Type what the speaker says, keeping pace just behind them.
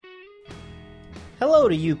Hello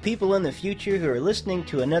to you people in the future who are listening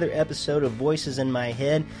to another episode of Voices in My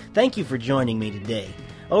Head. Thank you for joining me today.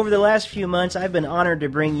 Over the last few months, I've been honored to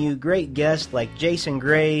bring you great guests like Jason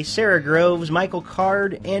Gray, Sarah Groves, Michael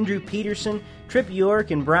Card, Andrew Peterson, Trip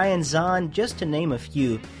York, and Brian Zahn, just to name a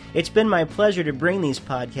few. It's been my pleasure to bring these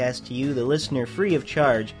podcasts to you, the listener, free of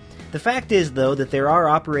charge. The fact is, though, that there are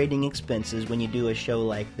operating expenses when you do a show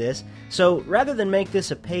like this, so rather than make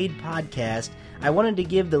this a paid podcast, I wanted to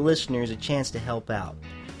give the listeners a chance to help out.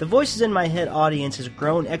 The Voices in My Head audience has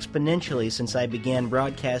grown exponentially since I began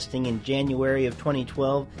broadcasting in January of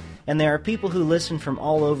 2012, and there are people who listen from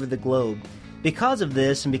all over the globe. Because of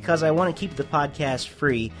this, and because I want to keep the podcast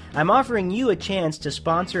free, I'm offering you a chance to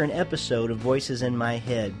sponsor an episode of Voices in My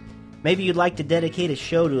Head. Maybe you'd like to dedicate a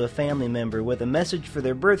show to a family member with a message for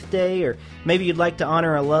their birthday, or maybe you'd like to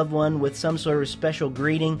honor a loved one with some sort of special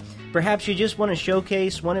greeting. Perhaps you just want to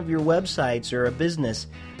showcase one of your websites or a business.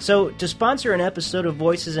 So, to sponsor an episode of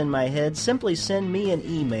Voices in My Head, simply send me an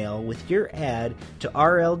email with your ad to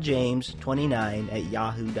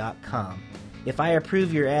rljames29@yahoo.com. If I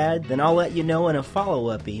approve your ad, then I'll let you know in a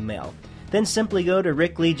follow-up email. Then simply go to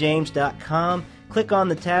rickleejames.com, click on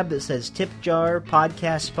the tab that says Tip Jar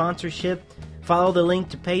Podcast Sponsorship, follow the link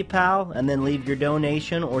to PayPal, and then leave your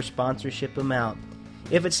donation or sponsorship amount.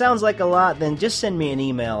 If it sounds like a lot, then just send me an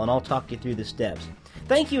email and I'll talk you through the steps.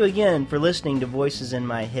 Thank you again for listening to Voices in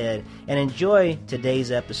My Head, and enjoy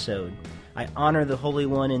today's episode. I honor the Holy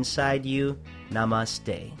One inside you.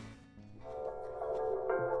 Namaste.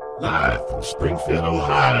 Live from Springfield,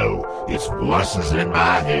 Ohio, it's Voices in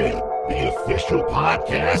My Head, the official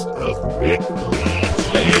podcast of Rick Lee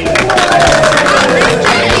James.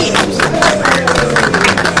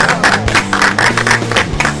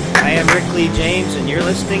 I am Rick Lee James, and you're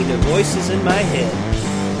listening to Voices in My Head.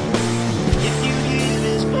 If you hear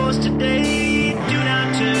this voice today, do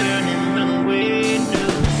not turn and run away, no.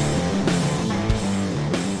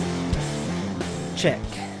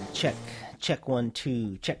 Check, 1,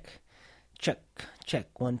 2, check,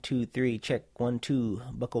 1, 2, 3, check, 1, 2,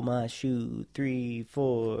 buckle my shoe, 3,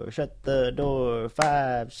 4, shut the door,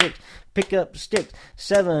 5, 6, pick up sticks,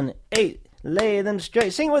 7, 8, lay them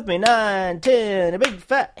straight, sing with me, 9, 10, a big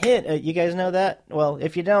fat hit. You guys know that? Well,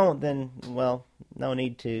 if you don't, then, well, no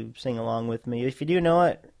need to sing along with me. If you do know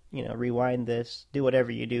it, rewind this, do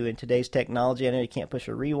whatever you do in today's technology. I know you can't push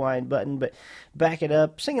a rewind button, but back it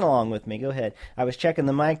up, sing it along with me, go ahead. I was checking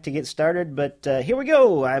the mic to get started, but here we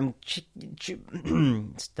go. It's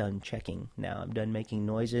done checking. Now I'm done making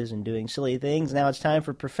noises and doing silly things. Now it's time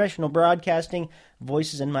for professional broadcasting,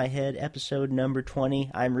 Voices in My Head, episode number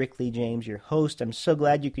 20. I'm Rick Lee James, your host. I'm so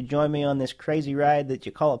glad you could join me on this crazy ride that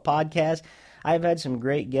you call a podcast. I've had some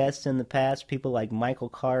great guests in the past, people like Michael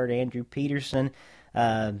Card, Andrew Peterson,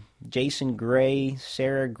 Jason Gray,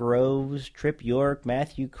 Sarah Groves, Trip York,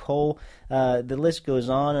 Matthew Cole, the list goes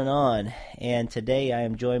on. And today I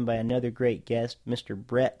am joined by another great guest, Mr.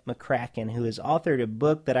 Brett Mccracken, who has authored a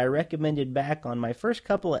book that I recommended back on my first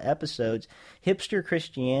couple of episodes, Hipster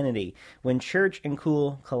Christianity, When Church and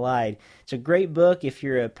Cool Collide. It's a great book. If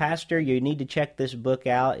you're a pastor, you need to check this book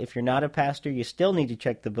out. If you're not a pastor, you still need to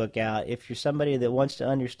check the book out. If you're somebody that wants to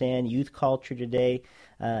understand youth culture today,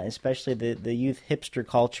 especially the youth hipster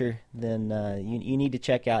culture, then you need to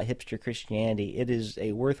check out Hipster Christianity. It is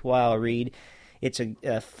a worthwhile read. It's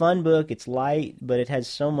a fun book. It's light, but it has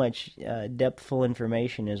so much depthful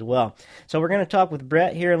information as well. So we're going to talk with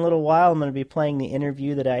Brett here in a little while. I'm going to be playing the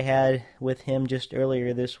interview that I had with him just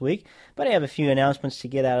earlier this week, but I have a few announcements to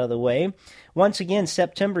get out of the way. Once again,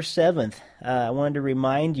 September 7th, I wanted to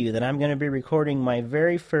remind you that I'm going to be recording my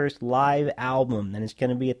very first live album, and it's going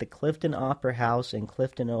to be at the Clifton Opera House in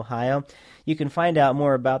Clifton, Ohio. You can find out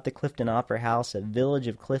more about the Clifton Opera House at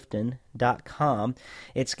villageofclifton.com.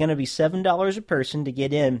 It's going to be $7 a person to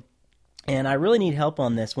get in. And I really need help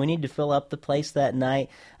on this. We need to fill up the place that night.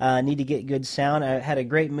 Need to get good sound. I had a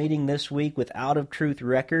great meeting this week with Out of Truth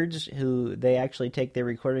Records, who they actually take their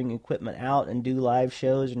recording equipment out and do live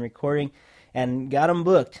shows and recording, and got them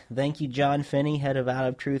booked. Thank you, John Finney, head of Out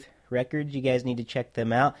of Truth Records. You guys need to check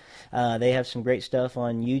them out. They have some great stuff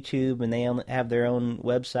on YouTube, and they have their own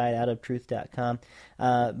website, outoftruth.com.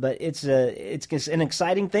 But it's an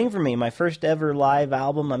exciting thing for me. My first ever live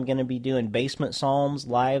album. I'm going to be doing Basement Psalms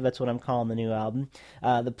live. That's what I'm calling the new album.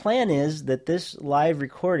 The plan is that this live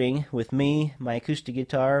recording with me, my acoustic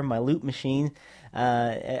guitar, my loop machine,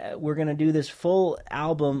 we're going to do this full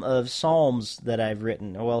album of psalms that I've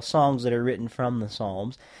written, well, songs that are written from the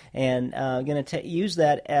psalms, and I'm going to use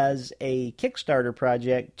that as a Kickstarter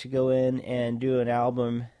project to go in and do an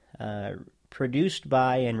album produced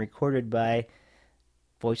by and recorded by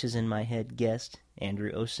Voices in My Head guest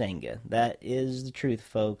Andrew Osenga. That is the truth,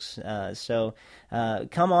 folks. So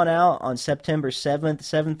come on out on September 7th,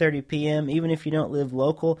 7:30 p.m. Even if you don't live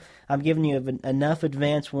local, I'm giving you enough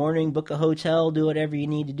advance warning. Book a hotel, do whatever you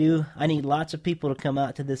need to do. I need lots of people to come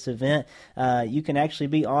out to this event. You can actually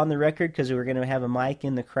be on the record because we're going to have a mic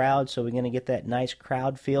in the crowd, so we're going to get that nice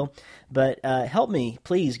crowd feel. But help me,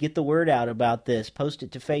 please, get the word out about this. Post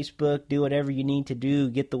it to Facebook. Do whatever you need to do.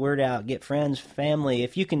 Get the word out. Get friends, family.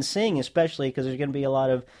 If you can sing, especially, because there's going to be a lot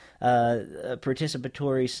of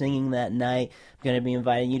participatory singing that night. I'm going to be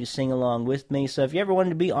inviting you to sing along with me. So if you ever wanted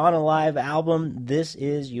to be on a live album, this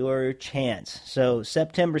is your chance. So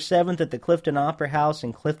September 7th at the Clifton Opera House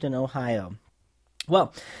in Clifton, Ohio.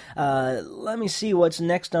 Well, let me see what's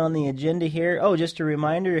next on the agenda here. Oh, just a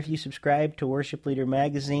reminder, if you subscribe to Worship Leader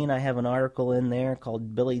Magazine, I have an article in there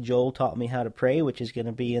called Billy Joel Taught Me How to Pray, which is going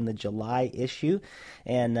to be in the July issue.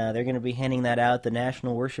 And they're going to be handing that out at the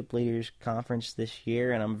National Worship Leaders Conference this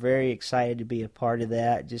year, and I'm very excited to be a part of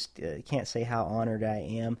that. Just can't say how honored I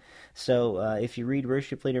am. So if you read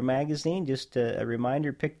Worship Leader Magazine, just a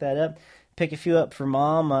reminder, pick that up. Pick a few up for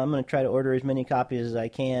Mom. I'm going to try to order as many copies as I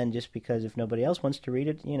can, just because if nobody else wants to read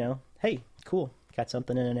it, hey, cool, got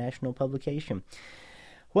something in a national publication.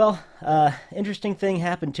 Well, interesting thing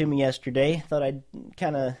happened to me yesterday. Thought I'd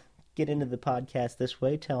kind of get into the podcast this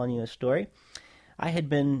way, telling you a story. I had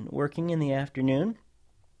been working in the afternoon,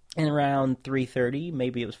 and around 3:30,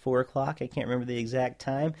 maybe it was 4 o'clock, I can't remember the exact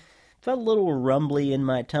time, felt a little rumbly in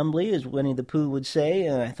my tumbly, as Winnie the Pooh would say,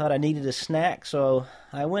 and I thought I needed a snack, so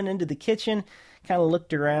I went into the kitchen, kind of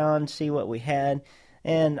looked around, see what we had,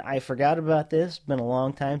 and I forgot about this. It's been a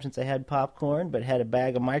long time since I had popcorn, but had a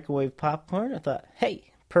bag of microwave popcorn. I thought,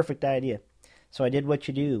 hey, perfect idea. So I did what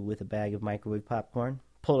you do with a bag of microwave popcorn.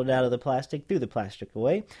 Pulled it out of the plastic, threw the plastic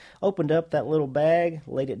away, opened up that little bag,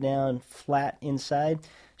 laid it down flat inside,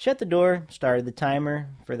 shut the door, started the timer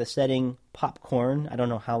for the setting popcorn. I don't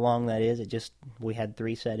know how long that is. We had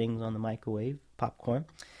 3 settings on the microwave popcorn.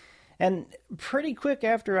 And pretty quick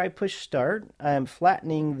after I push start, I'm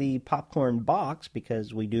flattening the popcorn box,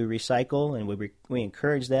 because we do recycle and we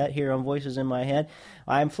encourage that here on Voices in My Head.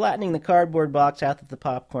 I'm flattening the cardboard box out that the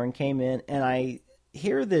popcorn came in, and I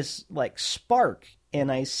hear this spark, and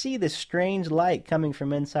I see this strange light coming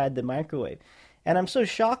from inside the microwave. And I'm so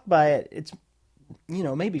shocked by it, it's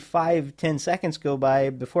maybe 5-10 seconds go by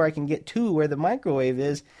before I can get to where the microwave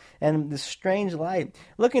is, and this strange light.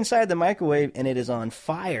 Look inside the microwave, and it is on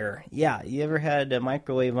fire. Yeah, you ever had a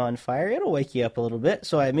microwave on fire? It'll wake you up a little bit.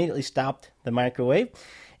 So I immediately stopped the microwave,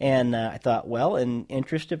 and I thought, well, in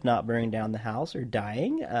interest of not burning down the house or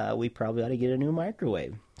dying, we probably ought to get a new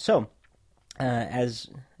microwave. So as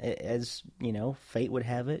fate would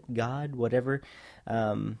have it, God, whatever.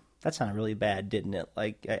 That sounded really bad, didn't it?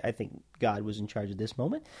 I think God was in charge of this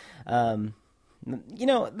moment.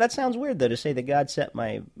 That sounds weird, though, to say that God set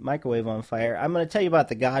my microwave on fire. I'm going to tell you about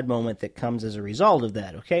the God moment that comes as a result of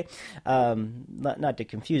that, okay? Not to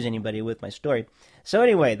confuse anybody with my story. So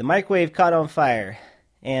anyway, the microwave caught on fire,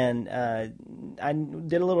 and I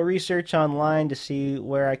did a little research online to see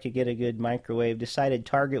where I could get a good microwave. Decided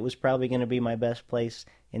Target was probably going to be my best place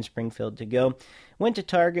in Springfield to go. Went to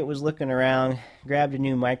Target, was looking around, grabbed a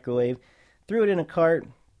new microwave, threw it in a cart.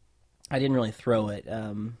 I didn't really throw it.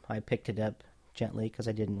 I picked it up gently because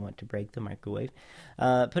I didn't want to break the microwave.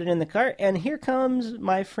 Put it in the cart, and here comes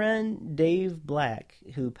my friend Dave Black,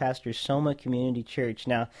 who pastors Soma Community Church.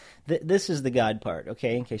 Now, this is the God part,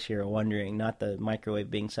 okay, in case you're wondering, not the microwave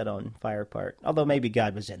being set on fire part, although maybe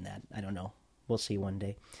God was in that. I don't know. We'll see one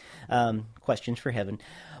day. Questions for heaven.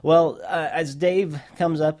 Well, as Dave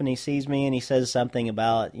comes up and he sees me and he says something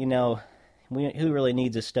about, who really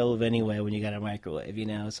needs a stove anyway when you got a microwave,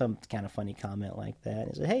 some kind of funny comment like that.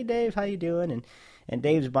 He said, hey, Dave, how you doing? And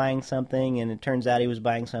Dave's buying something, and it turns out he was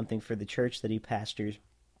buying something for the church that he pastors.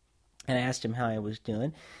 And I asked him how he was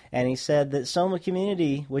doing, and he said that Soma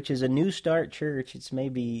Community, which is a New Start church, it's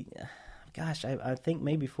maybe... Gosh, I think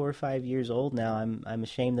maybe 4 or 5 years old now. I'm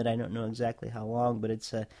ashamed that I don't know exactly how long, but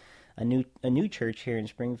it's a new church here in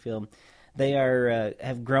Springfield. They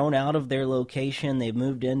have grown out of their location. They've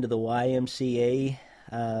moved into the YMCA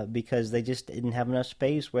because they just didn't have enough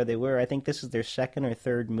space where they were. I think this is their 2nd or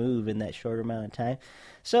 3rd move in that short amount of time.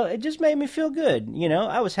 So it just made me feel good.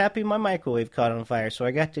 I was happy my microwave caught on fire, so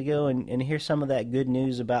I got to go and hear some of that good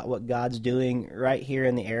news about what God's doing right here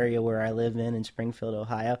in the area where I live in Springfield,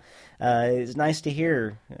 Ohio. It's nice to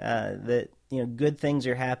hear that good things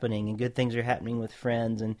are happening, and good things are happening with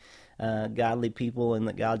friends and godly people, and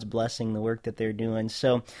that God's blessing the work that they're doing.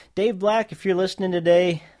 So, Dave Black, if you're listening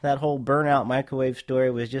today, that whole burnout microwave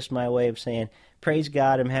story was just my way of saying, praise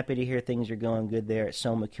God, I'm happy to hear things are going good there at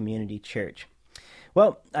Soma Community Church.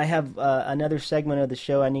 Well, I have another segment of the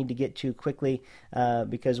show I need to get to quickly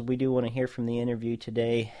because we do want to hear from the interview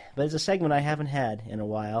today. But it's a segment I haven't had in a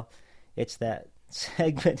while. It's that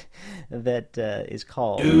segment that is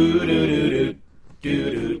called...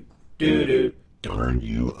 Darn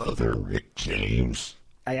you, other Rick James.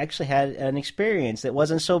 I actually had an experience that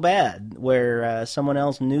wasn't so bad, where someone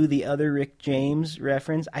else knew the other Rick James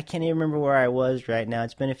reference. I can't even remember where I was right now.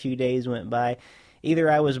 It's been a few days went by.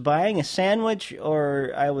 Either I was buying a sandwich,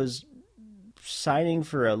 or I was signing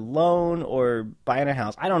for a loan, or buying a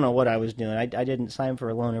house. I don't know what I was doing. I didn't sign for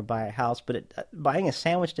a loan or buy a house, but buying a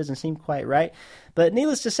sandwich doesn't seem quite right. But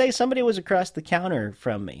needless to say, somebody was across the counter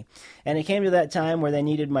from me. And it came to that time where they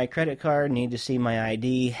needed my credit card, needed to see my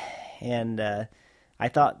ID, and I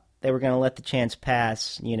thought they were going to let the chance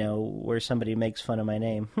pass, where somebody makes fun of my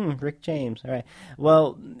name. Rick James, all right.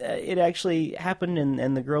 Well, it actually happened,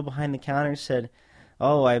 and the girl behind the counter said,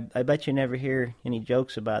 "Oh, I bet you never hear any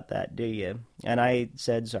jokes about that, do you?" And I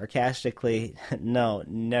said sarcastically, "No,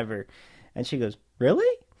 never." And she goes,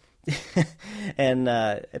 "Really?" And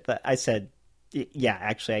I said, "Yeah,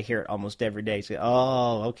 actually, I hear it almost every day." So,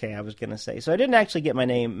 oh, okay, I was going to say. So I didn't actually get my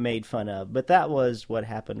name made fun of, but that was what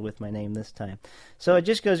happened with my name this time. So it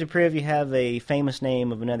just goes to prove you have a famous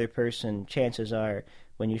name of another person, chances are,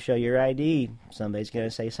 when you show your ID, somebody's going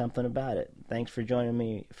to say something about it. Thanks for joining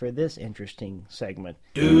me for this interesting segment.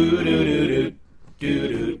 Darn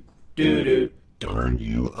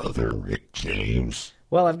you, other Rick James.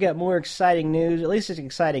 Well, I've got more exciting news. At least it's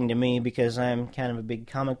exciting to me because I'm kind of a big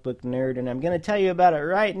comic book nerd, and I'm going to tell you about it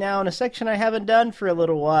right now in a section I haven't done for a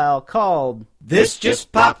little while called This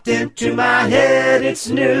Just Popped Into My Head, It's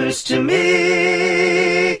News to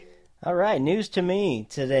Me. All right, news to me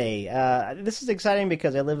today. This is exciting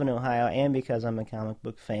because I live in Ohio and because I'm a comic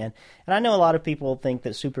book fan. And I know a lot of people think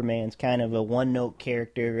that Superman's kind of a one-note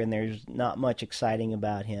character and there's not much exciting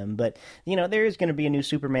about him. But, there is going to be a new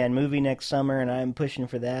Superman movie next summer, and I'm pushing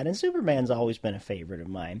for that. And Superman's always been a favorite of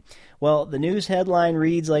mine. Well, the news headline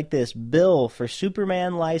reads like this: Bill for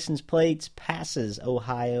Superman license plates passes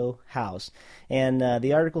Ohio House. And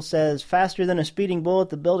the article says, faster than a speeding bullet,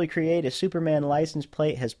 the bill to create a Superman license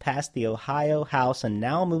plate has passed the Ohio House and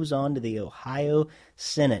now moves on to the Ohio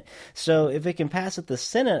Senate. So if it can pass at the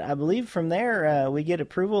Senate, I believe from there we get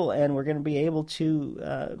approval and we're going to be able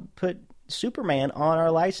to put Superman on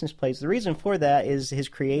our license plates. The reason for that is his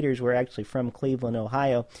creators were actually from Cleveland,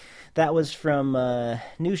 Ohio. That was from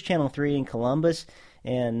News Channel 3 in Columbus.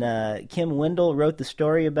 And Kim Wendell wrote the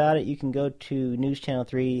story about it. You can go to News Channel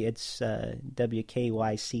 3, it's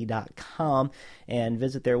WKYC.com, and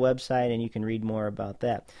visit their website, and you can read more about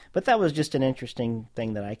that. But that was just an interesting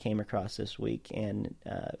thing that I came across this week, and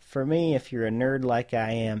for me, if you're a nerd like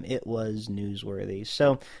I am, it was newsworthy.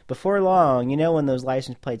 So before long, when those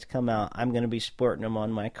license plates come out, I'm going to be sporting them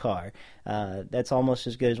on my car. That's almost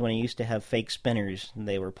as good as when I used to have fake spinners.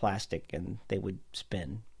 They were plastic, and they would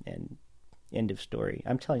spin, and end of story.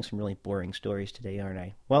 I'm telling some really boring stories today, aren't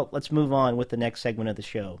I? Well, let's move on with the next segment of the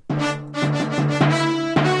show.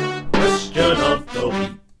 Question of the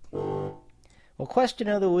week. Well, question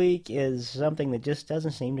of the week is something that just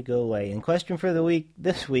doesn't seem to go away. And question for the week,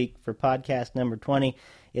 this week, for podcast number 20,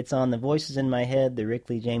 it's on the Voices in My Head, the Rick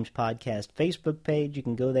Lee James Podcast Facebook page. You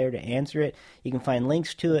can go there to answer it. You can find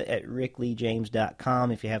links to it at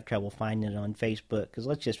rickleejames.com if you have trouble finding it on Facebook. Because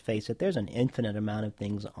let's just face it, there's an infinite amount of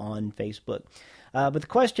things on Facebook. But the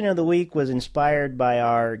question of the week was inspired by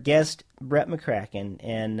our guest, Brett Mccracken.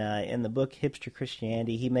 And in the book Hipster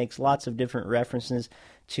Christianity, he makes lots of different references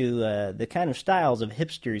to the kind of styles of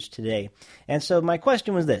hipsters today. And so my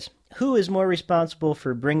question was this: who is more responsible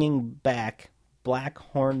for bringing back black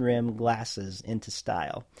horn-rimmed glasses into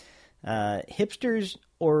style? Hipsters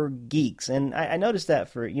or geeks? And I noticed that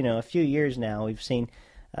for, a few years now, we've seen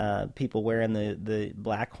people wearing the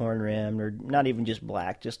black horn-rimmed, or not even just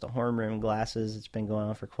black, just the horn-rimmed glasses. It's been going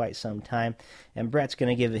on for quite some time. And Brett's going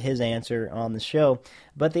to give his answer on the show.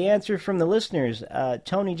 But the answer from the listeners,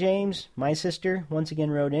 Tony James, my sister, once again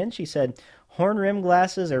wrote in. She said, horn-rimmed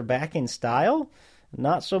glasses are back in style?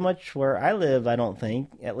 Not so much where I live, I don't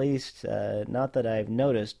think. At least, not that I've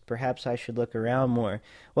noticed. Perhaps I should look around more.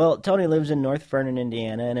 Well, Tony lives in North Vernon,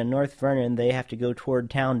 Indiana, and in North Vernon, they have to go toward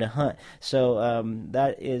town to hunt. So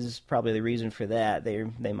that is probably the reason for that.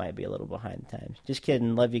 They might be a little behind the times. Just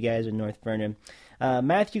kidding. Love you guys in North Vernon.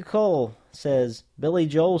 Matthew Cole says, Billy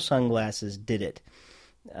Joel sunglasses did it.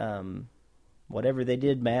 Whatever they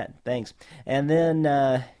did, Matt, thanks. And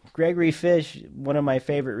then Gregory Fish, one of my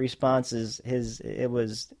favorite responses, it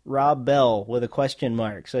was Rob Bell with a question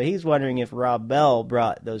mark. So he's wondering if Rob Bell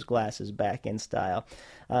brought those glasses back in style.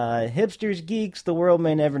 Hipsters, geeks, the world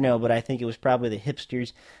may never know, but I think it was probably the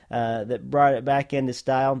hipsters that brought it back into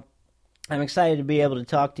style. I'm excited to be able to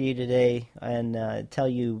talk to you today and tell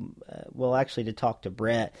you, actually to talk to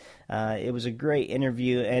Brett. It was a great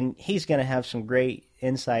interview, and he's going to have some great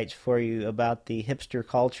insights for you about the hipster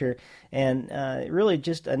culture, and really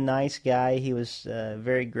just a nice guy. He was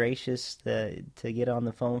very gracious to get on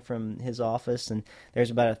the phone from his office, and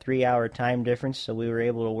there's about a 3-hour time difference, so we were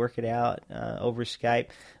able to work it out over Skype.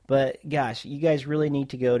 But gosh, you guys really need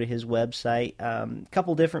to go to his website. A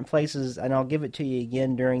couple different places, and I'll give it to you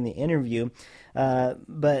again during the interview.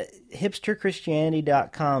 But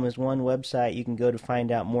hipsterchristianity.com is one website you can go to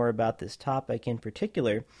find out more about this topic in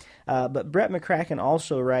particular. But Brett Mccracken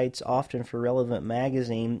also writes often for Relevant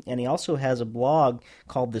Magazine, and he also has a blog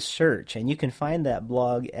called The Search, and you can find that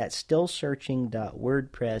blog at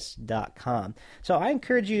stillsearching.wordpress.com. So I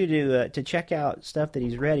encourage you to check out stuff that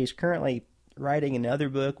he's read. He's currently writing another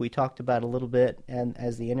book we talked about a little bit and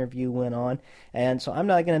as the interview went on, and so I'm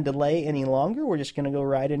not going to delay any longer. We're just going to go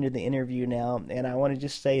right into the interview now, and I want to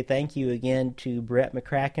just say thank you again to Brett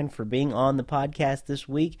Mccracken for being on the podcast this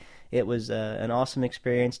week. It was an awesome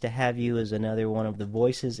experience to have you as another one of the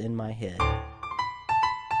voices in my head.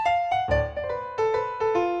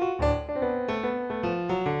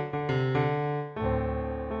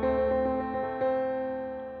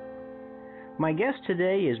 My guest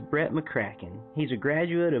today is Brett Mccracken. He's a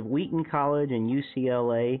graduate of Wheaton College and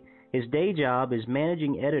UCLA. His day job is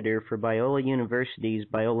managing editor for Biola University's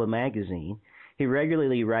Biola Magazine. He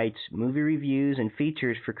regularly writes movie reviews and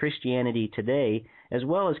features for Christianity Today, as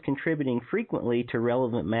well as contributing frequently to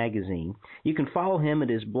Relevant Magazine. You can follow him at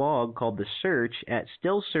his blog called The Search at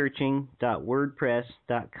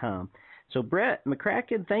stillsearching.wordpress.com. So Brett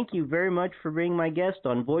Mccracken, thank you very much for being my guest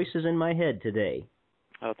on Voices in My Head today.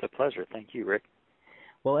 Oh, it's a pleasure. Thank you, Rick.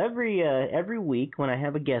 Well, every week when I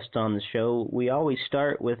have a guest on the show, we always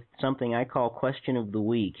start with something I call Question of the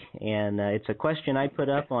Week, and it's a question I put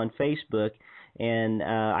up on Facebook, and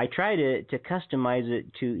I try to customize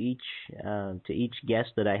it to each guest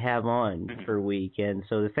that I have on per week. And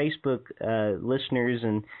so the Facebook listeners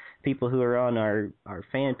and people who are on our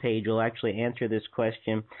fan page will actually answer this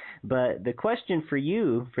question. But the question for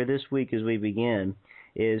you for this week as we begin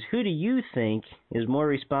is, who do you think is more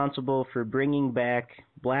responsible for bringing back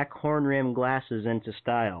black horn-rimmed glasses into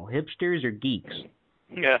style, hipsters or geeks?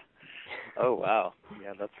 Yeah. Oh, wow.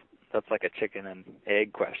 Yeah, that's like a chicken and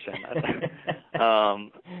egg question.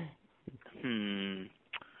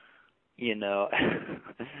 You know,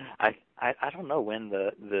 I don't know when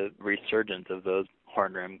the resurgence of those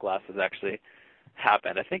horn-rimmed glasses actually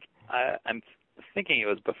happened. I'm thinking it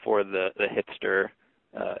was before the hipster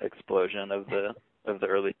explosion of the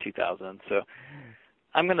early 2000s. So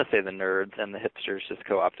I'm going to say the nerds, and the hipsters just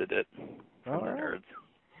co-opted it from the nerds.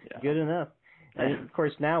 Yeah. Good enough. And of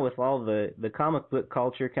course, now with all the comic book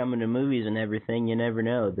culture coming to movies and everything, you never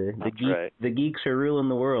know. The geeks are ruling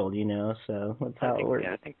the world, you know, so that's how it works.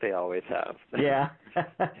 Yeah, I think they always have. Yeah,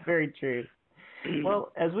 very true.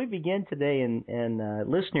 Well, as we begin today, and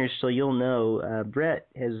listeners, so you'll know, Brett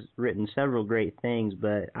has written several great things,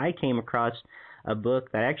 but I came across a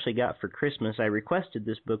book that I actually got for Christmas. I requested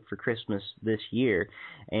this book for Christmas this year,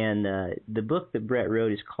 and the book that Brett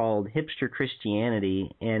wrote is called Hipster Christianity,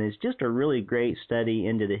 and it's just a really great study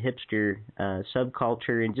into the hipster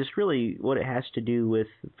subculture and just really what it has to do with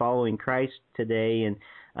following Christ today and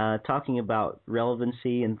talking about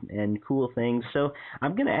relevancy and cool things. So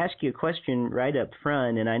I'm going to ask you a question right up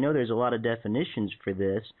front, and I know there's a lot of definitions for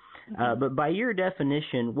this, but by your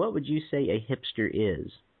definition, what would you say a hipster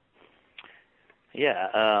is?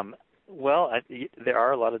 Yeah, well, there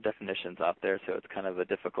are a lot of definitions out there, so it's kind of a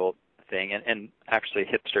difficult thing. And actually,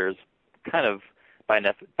 hipsters kind of, by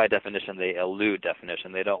definition, they elude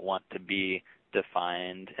definition. They don't want to be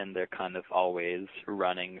defined, and they're kind of always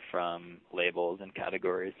running from labels and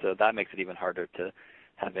categories. So that makes it even harder to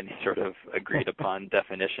have any sort of agreed-upon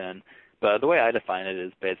definition. But the way I define it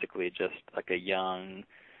is basically just like a young,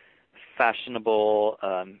 fashionable,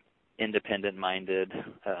 independent-minded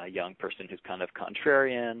young person who's kind of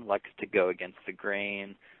contrarian, likes to go against the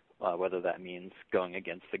grain, whether that means going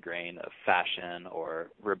against the grain of fashion or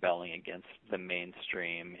rebelling against the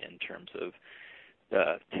mainstream in terms of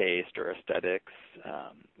taste or aesthetics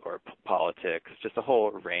or politics. Just a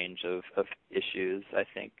whole range of issues, I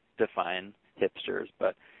think, define hipsters.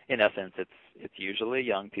 But in essence, it's usually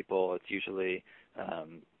young people. It's usually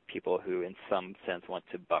people who in some sense want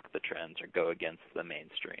to buck the trends or go against the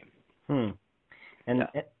mainstream. And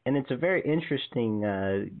it's a very interesting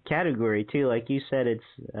category too. Like you said,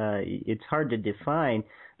 it's hard to define,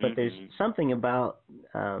 but there's something about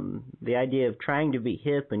the idea of trying to be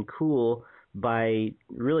hip and cool by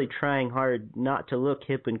really trying hard not to look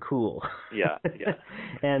hip and cool. Yeah.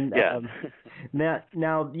 And Yeah.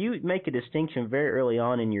 now you make a distinction very early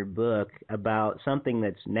on in your book about something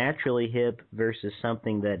that's naturally hip versus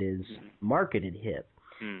something that is marketed hip.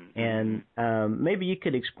 And maybe you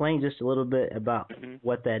could explain just a little bit about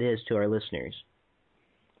what that is to our listeners.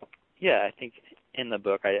 Yeah, I think in the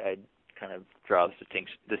book I kind of draw this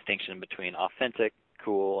distinction between authentic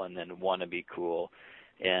cool and then wannabe cool.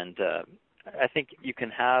 And I think you can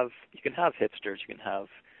have hipsters, you can have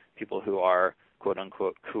people who are quote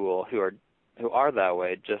unquote cool, who are that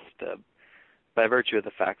way just by virtue of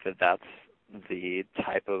the fact that that's the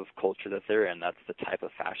type of culture that they're in, that's the type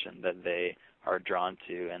of fashion that they are drawn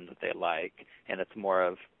to and that they like, and it's more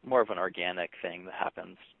of an organic thing that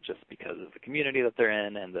happens just because of the community that they're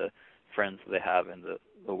in and the friends that they have and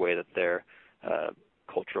the way that their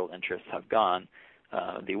cultural interests have gone.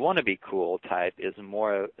 The wannabe cool type is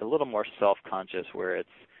a little more self-conscious, where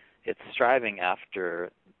it's striving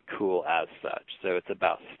after cool as such. So it's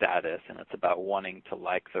about status, and it's about wanting to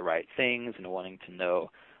like the right things and wanting to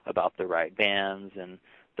know about the right bands and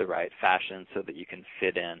the right fashion so that you can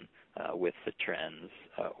fit in with the trends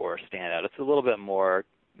or stand out. It's a little bit more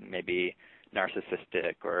maybe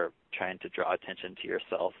narcissistic or trying to draw attention to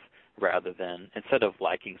yourself rather than, instead of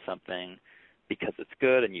liking something because it's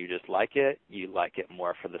good and you just like it, you like it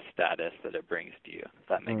more for the status that it brings to you, if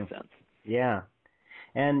that makes sense. Yeah.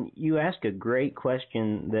 And you ask a great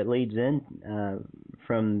question that leads in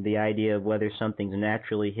from the idea of whether something's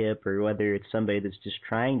naturally hip or whether it's somebody that's just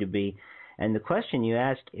trying to be. And the question you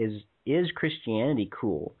ask is Christianity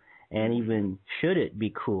cool? And even should it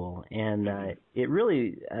be cool? And it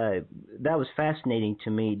really, that was fascinating to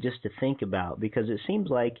me just to think about, because it seems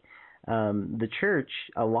like the church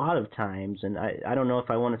a lot of times, and I don't know if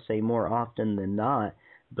I want to say more often than not,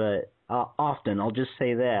 but often, I'll just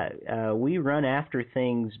say that, we run after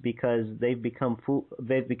things because they've become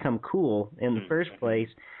cool in the first place,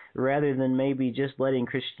 rather than maybe just letting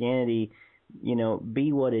Christianity,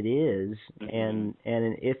 be what it is. And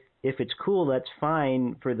if it's cool, that's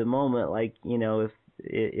fine for the moment. Like,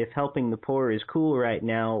 if helping the poor is cool right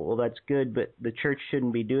now, well, that's good, but the church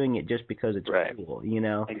shouldn't be doing it just because it's cool,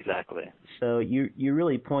 Exactly. So you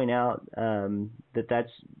really point out that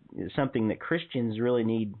that's something that Christians really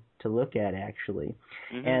need to look at, actually.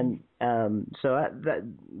 And so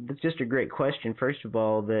that's just a great question, first of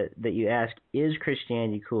all, that you ask, is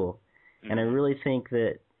Christianity cool? And I really think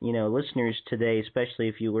that, listeners today, especially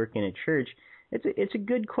if you work in a church, it's a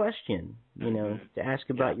good question, to ask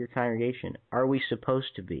about your congregation. Are we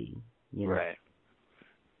supposed to be? Right.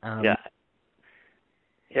 Yeah,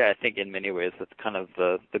 I think in many ways that's kind of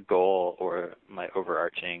the goal, or my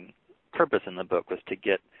overarching purpose in the book, was to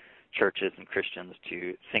get churches and Christians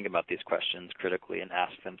to think about these questions critically and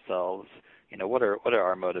ask themselves, what are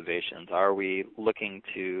our motivations? Are we looking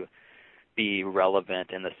to be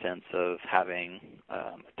relevant in the sense of having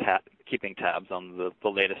keeping tabs on the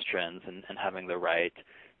latest trends and having the right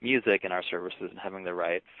music in our services and having the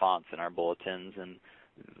right fonts in our bulletins and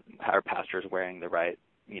our pastors wearing the right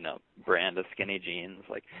brand of skinny jeans?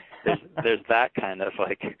 Like there's that kind of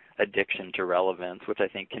like addiction to relevance, which I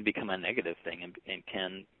think can become a negative thing and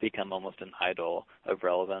can become almost an idol of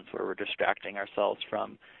relevance, where we're distracting ourselves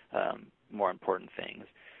from more important things.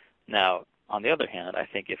 Now, on the other hand, I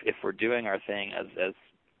think if we're doing our thing as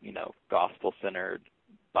gospel-centered,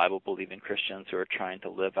 Bible-believing Christians who are trying to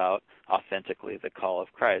live out authentically the call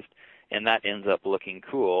of Christ, and that ends up looking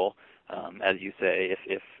cool, as you say,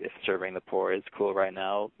 if serving the poor is cool right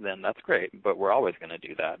now, then that's great. But we're always going to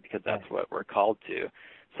do that because that's what we're called to.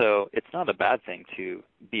 So it's not a bad thing to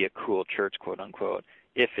be a cool church, quote unquote,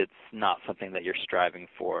 if it's not something that you're striving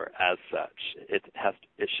for as such.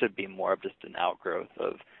 It should be more of just an outgrowth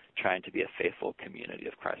of trying to be a faithful community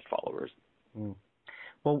of Christ followers.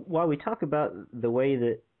 Well, while we talk about the way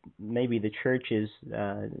that maybe the church is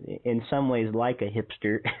in some ways like a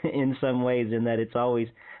hipster, in some ways, in that it's always,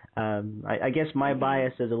 I guess my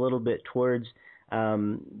bias is a little bit towards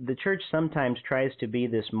the church sometimes tries to be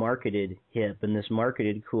this marketed hip and this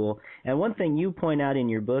marketed cool. And one thing you point out in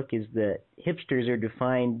your book is that hipsters are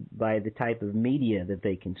defined by the type of media that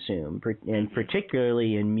they consume, and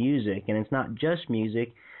particularly in music. And it's not just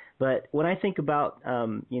music. But when I think about,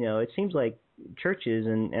 it seems like churches,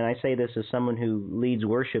 and I say this as someone who leads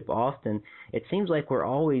worship often, it seems like we're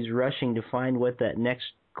always rushing to find what that next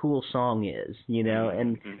cool song is,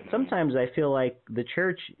 and sometimes I feel like the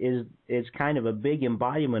church is kind of a big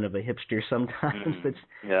embodiment of a hipster sometimes that's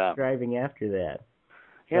striving after that.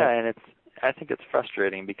 Yeah, and I think it's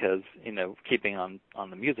frustrating because, keeping on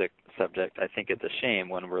the music subject, I think it's a shame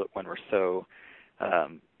when we're so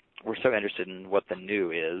interested in what the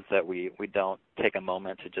new is that we don't take a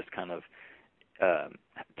moment to just kind of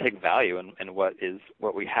take value in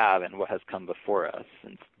what we have and what has come before us.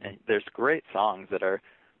 And there's great songs that are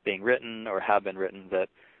being written or have been written that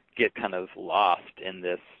get kind of lost in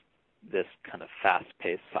this kind of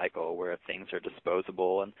fast-paced cycle where things are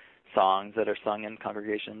disposable, and songs that are sung in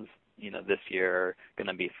congregations, this year are going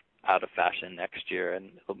to be out of fashion next year and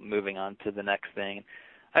moving on to the next thing.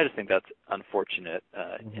 I just think that's unfortunate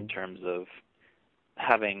in terms of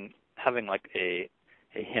having like a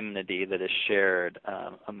hymnody that is shared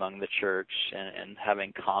among the church and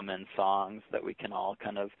having common songs that we can all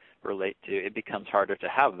kind of relate to. It becomes harder to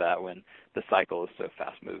have that when the cycle is so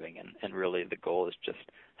fast-moving, and really the goal is just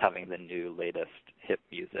having the new, latest hip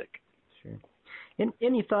music. Sure.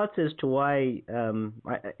 Any thoughts as to why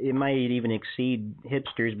it might even exceed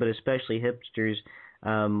hipsters, but especially hipsters,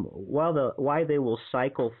 why they will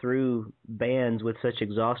cycle through bands with such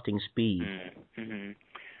exhausting speed? Mm-hmm.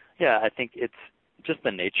 Yeah, I think it's just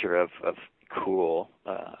the nature of cool,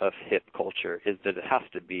 of hip culture, is that it has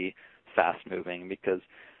to be fast-moving, because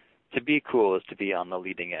to be cool is to be on the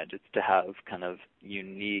leading edge. It's to have kind of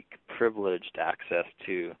unique, privileged access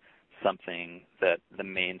to something that the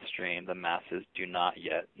mainstream, the masses, do not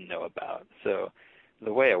yet know about. So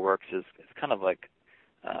the way it works is kind of like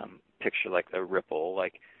picture like a ripple.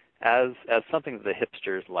 Like as something that the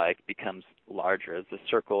hipsters like becomes larger, as the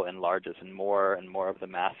circle enlarges and more of the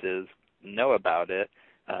masses know about it,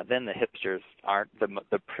 then the hipsters aren't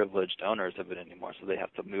the privileged owners of it anymore, so they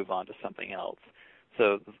have to move on to something else.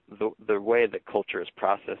 So the way that culture is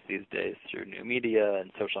processed these days through new media and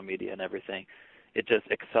social media and everything, it just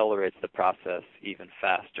accelerates the process even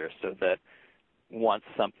faster, so that once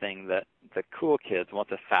something that the cool kids, once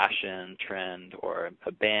a fashion trend or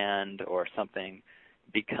a band or something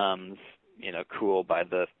becomes, cool by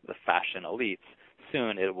the fashion elites,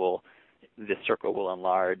 soon the circle will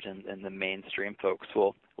enlarge and the mainstream folks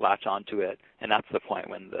will latch onto it, and that's the point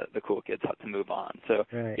when the cool kids have to move on. So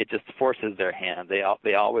right. It just forces their hand.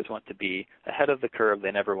 They always want to be ahead of the curve.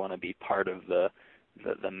 They never want to be part of the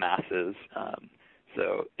masses.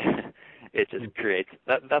 So it just creates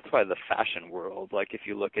that's why the fashion world, like if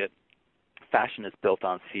you look at fashion, is built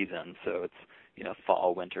on seasons. So it's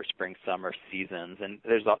fall, winter, spring, summer seasons, and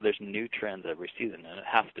there's new trends every season, and it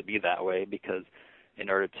has to be that way, because in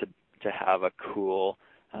order to have a cool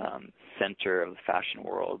center of the fashion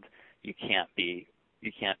world, you can't be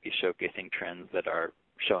showcasing trends that are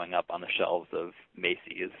showing up on the shelves of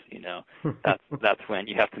Macy's. That's when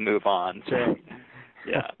you have to move on. So,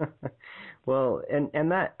 yeah. Well,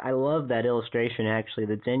 and that, I love that illustration actually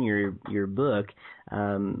that's in your book,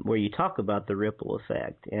 where you talk about the ripple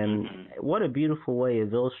effect, and what a beautiful way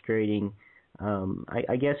of illustrating,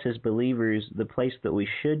 I guess as believers, the place that we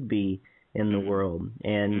should be in the world,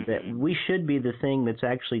 and that we should be the thing that's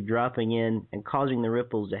actually dropping in and causing the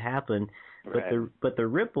ripples to happen. Right. But the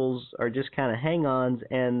ripples are just kind of hang-ons,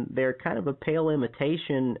 and they're kind of a pale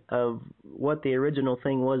imitation of what the original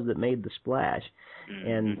thing was that made the splash.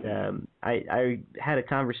 And I had a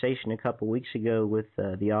conversation a couple weeks ago with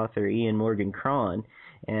the author Ian Morgan Cron,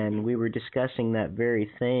 and we were discussing that very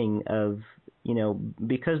thing of,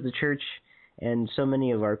 because the church and so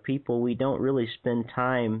many of our people, we don't really spend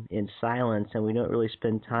time in silence, and we don't really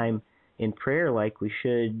spend time in prayer like we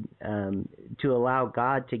should, to allow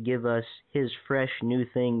God to give us His fresh new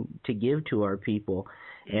thing to give to our people.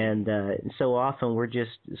 And so often we're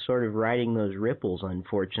just sort of riding those ripples,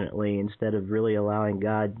 unfortunately, instead of really allowing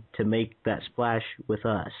God to make that splash with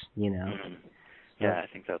us, Yeah, I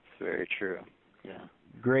think that's very true. Yeah.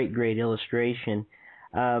 Great illustration.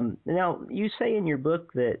 Now, you say in your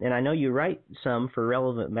book that, and I know you write some for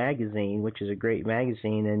Relevant Magazine, which is a great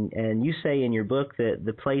magazine, and you say in your book that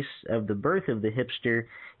the place of the birth of the hipster,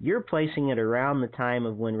 you're placing it around the time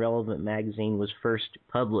of when Relevant Magazine was first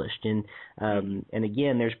published. And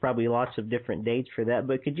again, there's probably lots of different dates for that,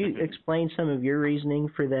 but could you explain some of your reasoning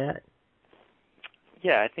for that?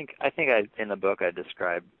 Yeah, I think in the book I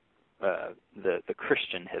describe the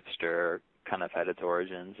Christian hipster kind of had its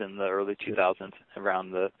origins in the early 2000s,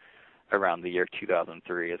 around the year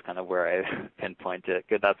 2003 is kind of where I pinpoint it.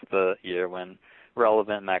 Because that's the year when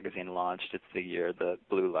Relevant Magazine launched. It's the year that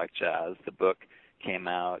Blue Like Jazz, the book, came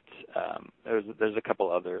out. There's a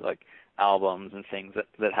couple other like albums and things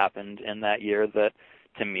that happened in that year that,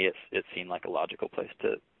 to me, it seemed like a logical place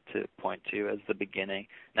to point to as the beginning.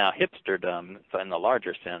 Now, hipsterdom, in the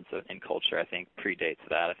larger sense in culture, I think predates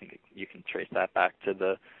that. I think you can trace that back to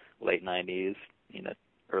the late 90s,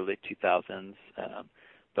 early 2000s.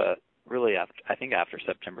 But really I think after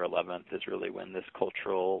September 11th is really when this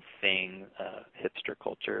cultural thing, hipster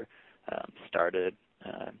culture, started,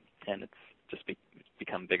 and it's just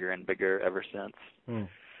become bigger and bigger ever since.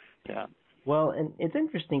 Yeah. Well, and it's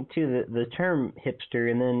interesting too the term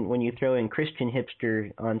hipster, and then when you throw in Christian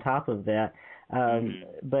hipster on top of that.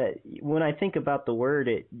 But when I think about the word,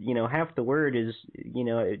 half the word is,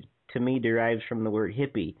 to me derives from the word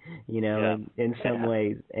hippie, in some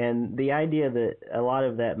ways. And the idea that a lot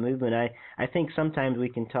of that movement, I think sometimes we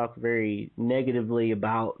can talk very negatively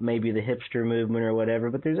about maybe the hipster movement or whatever,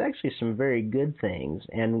 but there's actually some very good things.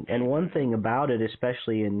 And one thing about it,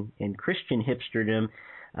 especially in Christian hipsterdom,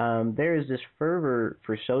 there is this fervor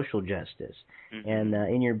for social justice. And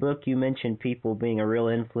in your book, you mentioned people being a real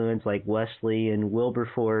influence like Wesley and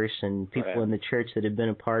Wilberforce and people in the church that have been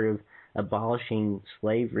a part of abolishing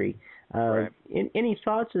slavery. Any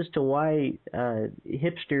thoughts as to why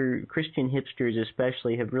Christian hipsters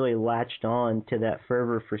especially have really latched on to that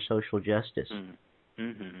fervor for social justice?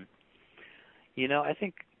 I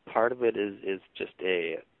think part of it is just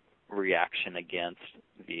a reaction against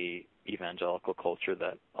the evangelical culture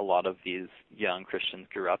that a lot of these young Christians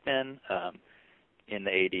grew up in. In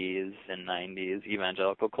the 80s and 90s,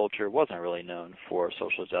 evangelical culture wasn't really known for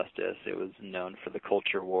social justice. It was known for the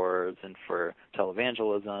culture wars and for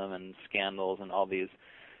televangelism and scandals and all these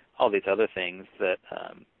other things that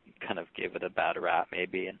kind of gave it a bad rap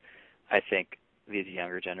maybe. And I think these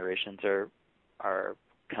younger generations are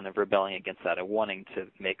kind of rebelling against that and wanting to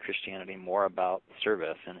make Christianity more about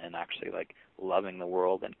service and actually like loving the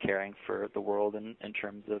world and caring for the world in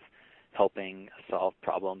terms of helping solve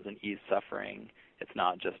problems and ease suffering. It's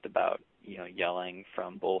not just about yelling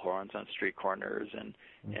from bullhorns on street corners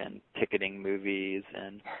and ticketing movies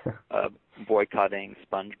and boycotting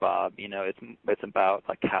SpongeBob. It's about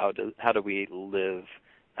like how do we live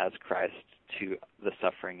as Christ to the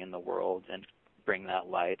suffering in the world and bring that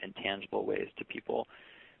light in tangible ways to people.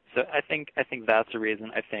 So I think that's a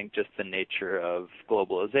reason. I think just the nature of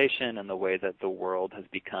globalization and the way that the world has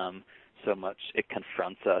become so much, it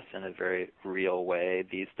confronts us in a very real way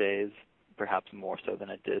these days, perhaps more so than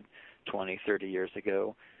it did 20, 30 years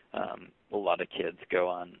ago. A lot of kids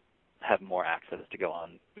have more access to go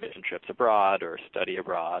on mission trips abroad or study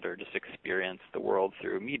abroad or just experience the world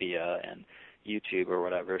through media and YouTube or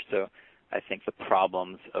whatever. So I think the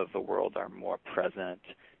problems of the world are more present,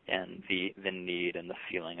 and the need and the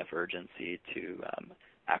feeling of urgency to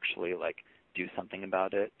actually like do something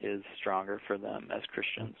about it is stronger for them as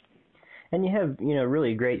Christians. And you have,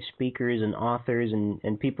 really great speakers and authors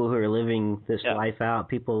and people who are living this life out.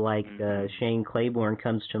 People like Shane Claiborne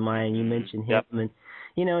comes to mind. You mentioned him, and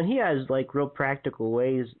and he has like real practical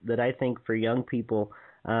ways that I think for young people.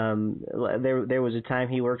 There was a time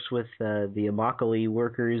he works with the Immokalee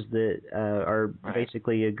workers that are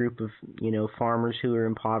basically a group of farmers who are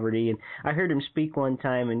in poverty, and I heard him speak one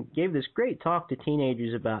time and gave this great talk to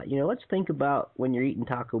teenagers about let's think about when you're eating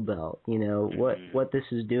Taco Bell, what this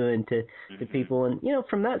is doing to people, and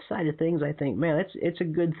from that side of things I think, man, it's a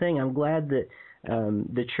good thing. I'm glad that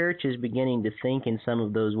the church is beginning to think in some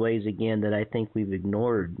of those ways again that I think we've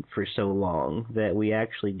ignored for so long, that we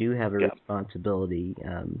actually do have a responsibility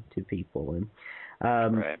to people.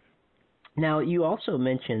 And now you also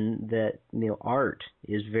mentioned that art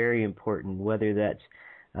is very important, whether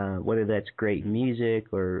that's great music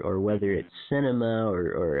or whether it's cinema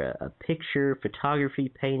or a picture,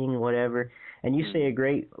 photography, painting, whatever. And you say a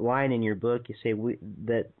great line in your book. You say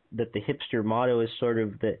that the hipster motto is sort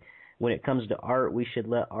of that when it comes to art, we should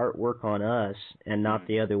let art work on us and not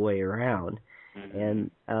the other way around. And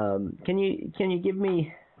can you give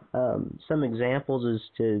me some examples as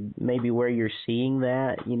to maybe where you're seeing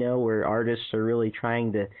that, where artists are really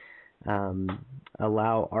trying to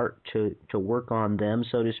allow art to work on them,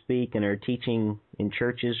 so to speak, and are teaching in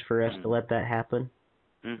churches for us to let that happen?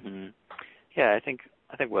 Yeah, I think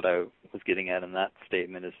what I was getting at in that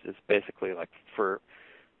statement is basically like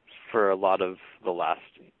for a lot of the last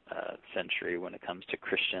century, when it comes to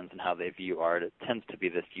Christians and how they view art, it tends to be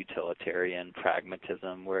this utilitarian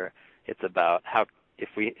pragmatism where it's about how if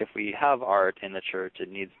we have art in the church,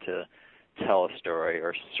 it needs to tell a story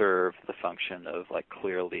or serve the function of like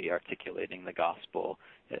clearly articulating the gospel.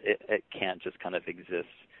 It can't just kind of exist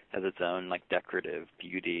as its own like decorative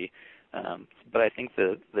beauty. But I think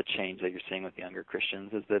the change that you're seeing with younger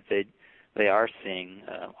Christians is that they are seeing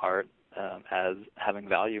art as having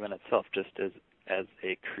value in itself, just as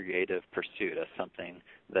a creative pursuit, as something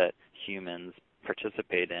that humans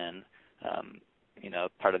participate in.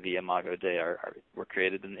 Part of the Imago Dei we're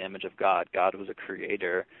created in the image of God. God was a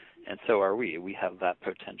creator, and so are we. We have that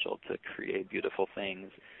potential to create beautiful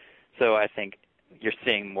things. So I think you're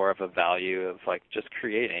seeing more of a value of like just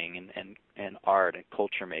creating and art and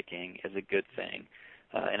culture making is a good thing.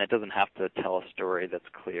 And it doesn't have to tell a story that's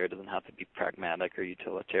clear. It doesn't have to be pragmatic or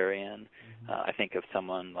utilitarian. I think of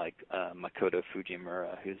someone like Makoto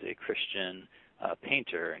Fujimura, who's a Christian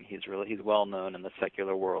painter, and he's well known in the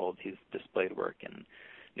secular world. He's displayed work in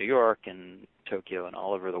New York and Tokyo and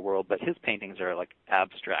all over the world. But his paintings are like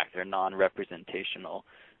abstract. They're non-representational,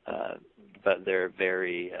 but they're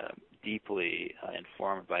very deeply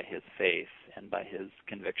informed by his faith and by his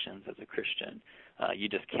convictions as a Christian. You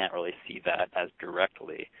just can't really see that as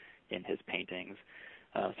directly in his paintings.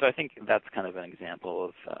 So I think that's kind of an example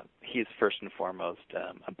of he's first and foremost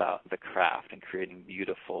about the craft and creating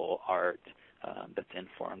beautiful art that's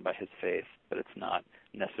informed by his faith, but it's not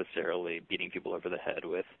necessarily beating people over the head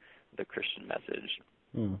with the Christian message.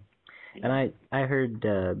 Mm. And I heard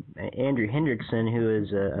Andrew Hendrickson, who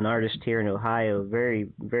is an artist here in Ohio, very,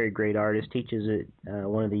 very great artist, teaches at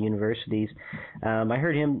one of the universities. I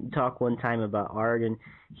heard him talk one time about art, and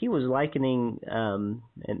he was likening, and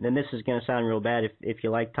this is going to sound real bad if you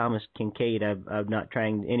like Thomas Kincaid. I'm not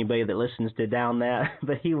trying anybody that listens to down that,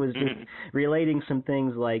 but he was just relating some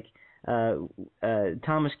things like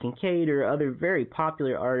Thomas Kincaid or other very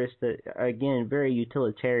popular artists that are, again, very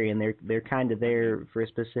utilitarian. They're kind of there for a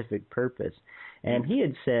specific purpose. And he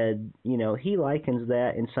had said, he likens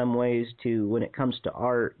that in some ways to when it comes to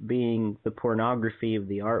art being the pornography of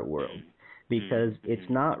the art world, because it's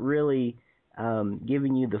not really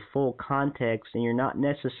giving you the full context, and you're not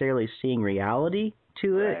necessarily seeing reality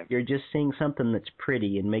to it. Right. You're just seeing something that's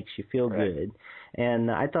pretty and makes you feel good.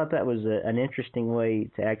 And I thought that was an interesting way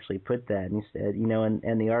to actually put that. And he said,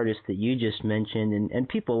 and the artist that you just mentioned, and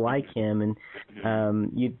people like him, and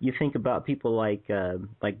you think about people like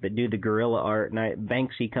that do the guerrilla art, and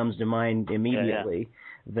Banksy comes to mind immediately,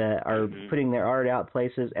 that are putting their art out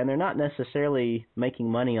places, and they're not necessarily making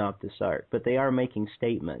money off this art, but they are making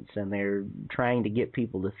statements, and they're trying to get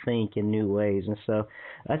people to think in new ways. And so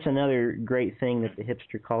that's another great thing that the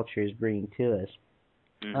hipster culture is bringing to us.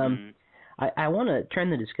 I want to turn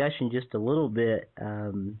the discussion just a little bit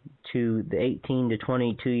to the 18 to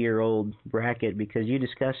 22-year-old bracket, because you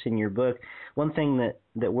discuss in your book one thing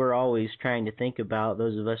that we're always trying to think about,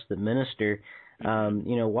 those of us that minister,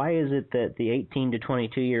 why is it that the 18 to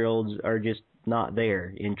 22-year-olds are just not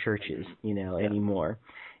there in churches, anymore?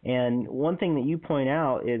 And one thing that you point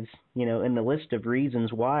out is, in the list of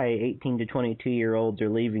reasons why 18 to 22-year-olds are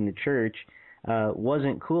leaving the church,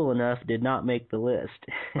 wasn't cool enough, did not make the list.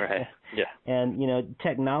 Right. Yeah. And,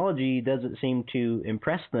 technology doesn't seem to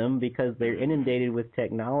impress them because they're inundated with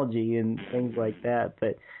technology and things like that.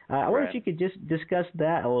 But I wonder if you could just discuss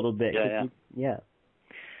that a little bit. Yeah.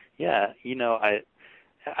 That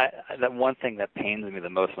one thing that pains me the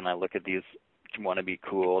most when I look at these wannabe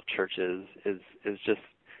cool churches is just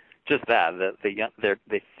that they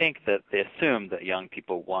think that they assume that young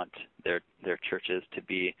people want their churches to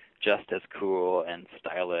be just as cool and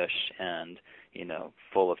stylish and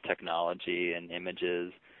full of technology and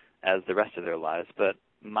images as the rest of their lives. But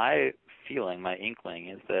my inkling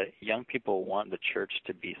is that young people want the church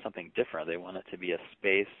to be something different. They want it to be a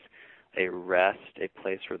space, a rest, a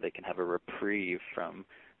place where they can have a reprieve from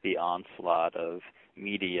the onslaught of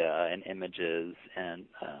media and images and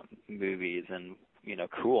movies and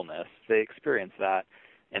coolness. They experience that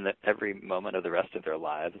in every moment of the rest of their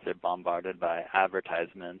lives. They're bombarded by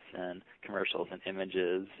advertisements and commercials and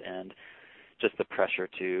images and just the pressure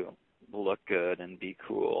to look good and be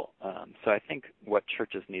cool. So I think what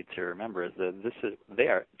churches need to remember is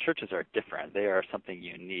that churches are different. They are something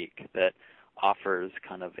unique that offers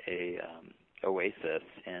kind of a oasis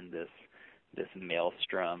in this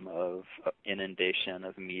maelstrom of inundation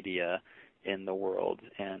of media in the world.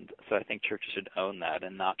 And so I think churches should own that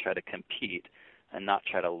and not try to compete and not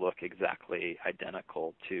try to look exactly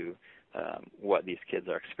identical to what these kids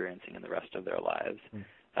are experiencing in the rest of their lives.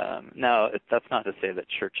 Now, that's not to say that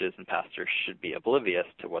churches and pastors should be oblivious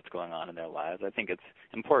to what's going on in their lives. I think it's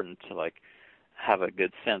important to have a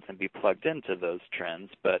good sense and be plugged into those trends,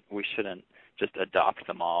 but we shouldn't just adopt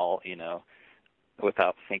them all,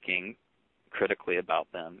 without thinking critically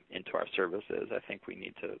about them into our services. I think we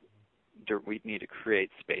need to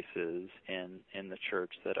create spaces in the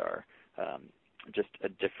church that are just a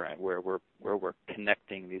different, where we're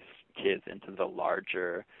connecting these kids into the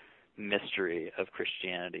larger mystery of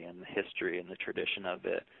Christianity and the history and the tradition of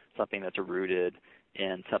it, something that's rooted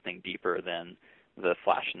in something deeper than the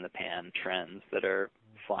flash in the pan trends that are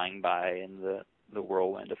flying by in the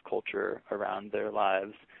whirlwind of culture around their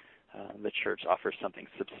lives. The church offers something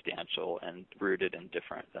substantial and rooted and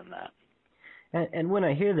different than that. And when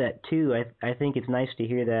I hear that too, I think it's nice to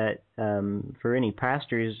hear that for any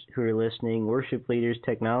pastors who are listening, worship leaders,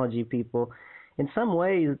 technology people. In some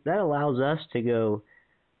ways, that allows us to go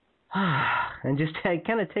and just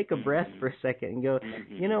kind of take a breath for a second and go,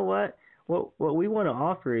 you know what? What we want to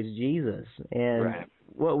offer is Jesus, and Right.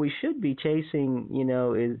 what we should be chasing,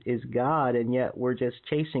 is God, and yet we're just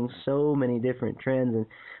chasing so many different trends. And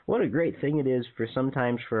what a great thing it is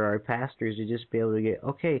sometimes for our pastors to just be able to get,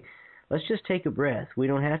 okay, let's just take a breath. We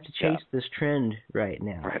don't have to chase this trend right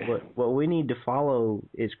now. Right. What we need to follow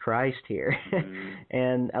is Christ here,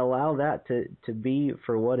 and allow that to be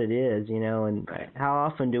for what it is, And Right. how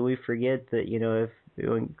often do we forget that,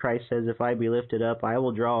 when Christ says, "If I be lifted up, I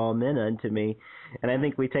will draw all men unto me," and I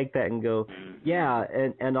think we take that and go, yeah,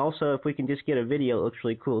 and also if we can just get a video, it looks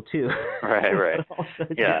really cool too. Right.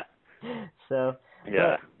 Yeah. So.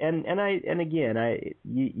 Yeah. But,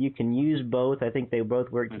 you can use both. I think they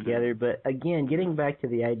both work together. But again, getting back to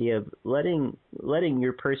the idea of letting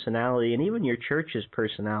your personality and even your church's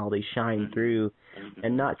personality shine through,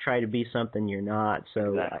 and not try to be something you're not.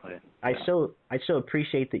 So exactly. I so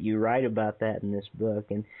appreciate that you write about that in this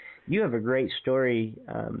book, and you have a great story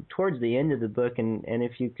towards the end of the book, and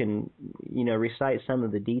if you can, recite some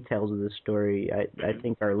of the details of the story, I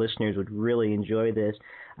think our listeners would really enjoy this.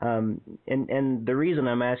 And the reason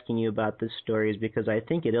I'm asking you about this story is because I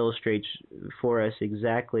think it illustrates for us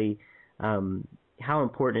exactly how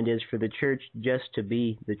important it is for the church just to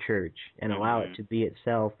be the church and allow it to be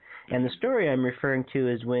itself. And the story I'm referring to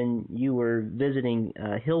is when you were visiting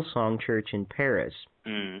Hillsong Church in Paris,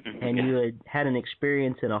 and you had an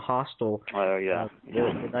experience in a hostel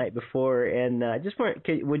the night before. And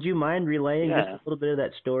would you mind relaying just a little bit of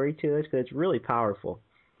that story to us? Because it's really powerful.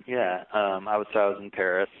 Yeah, I was in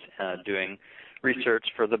Paris doing research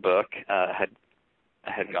for the book. I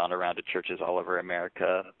had gone around to churches all over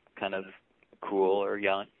America, kind of cool or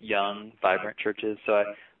young, vibrant churches. So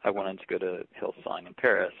I wanted to go to Hillsong in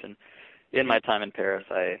Paris. And in my time in Paris,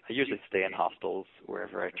 I usually stay in hostels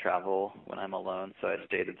wherever I travel when I'm alone. So I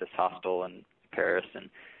stayed at this hostel in Paris, and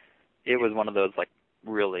it was one of those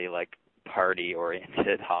really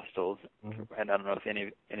party-oriented hostels. And I don't know if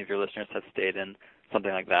any of your listeners have stayed in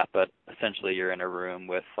something like that, but essentially you're in a room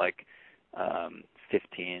with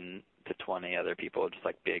 15 to 20 other people, just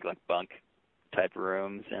big bunk type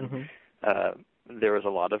rooms, and there was a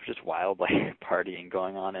lot of just wild partying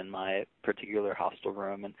going on in my particular hostel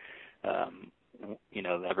room, and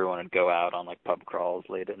everyone would go out on pub crawls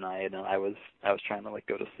late at night, and I was trying to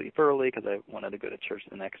go to sleep early because I wanted to go to church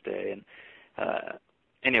the next day. And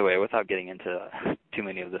anyway, without getting into too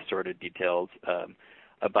many of the sordid details,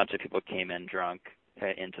 a bunch of people came in drunk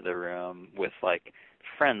into the room with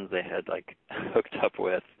friends they had hooked up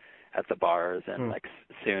with at the bars, and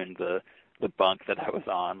soon the bunk that I was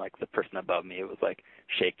on, the person above me, it was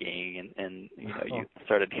shaking, and you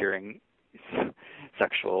started hearing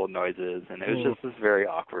sexual noises, and it was just this very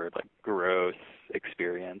awkward, gross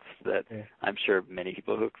experience that I'm sure many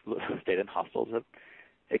people who stayed in hostels have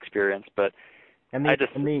experienced. But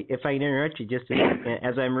if I can interrupt you just a second,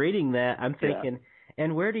 as I'm reading that, I'm thinking,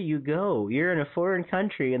 and where do you go? You're in a foreign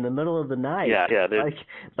country in the middle of the night. Yeah.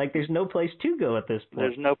 There's no place to go at this point.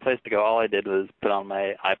 There's no place to go. All I did was put on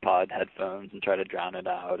my iPod headphones and try to drown it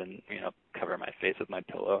out, and cover my face with my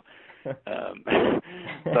pillow.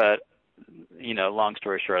 But long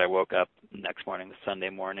story short, I woke up next morning, Sunday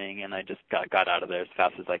morning, and I just got out of there as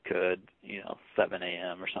fast as I could. 7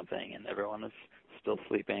 a.m. or something, and everyone was still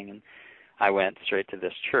sleeping, and I went straight to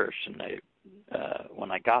this church. And when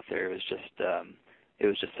I got there, it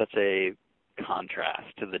was just such a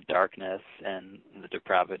contrast to the darkness and the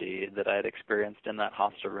depravity that I had experienced in that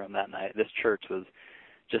hostel room that night. This church was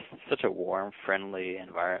just such a warm, friendly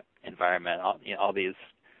environment. All these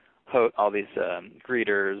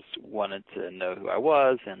greeters wanted to know who I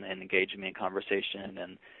was and engage me in conversation,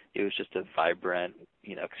 and it was just a vibrant,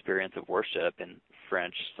 experience of worship in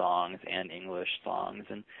French songs and English songs.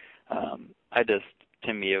 And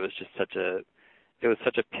to me, it was such a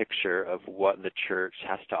picture of what the church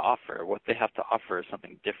has to offer. What they have to offer is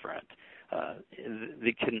something different.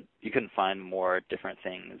 You couldn't find more different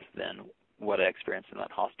things than what I experienced in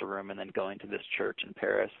that hostel room, and then going to this church in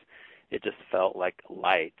Paris. It just felt like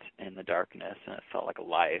light in the darkness, and it felt like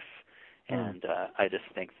life. And I just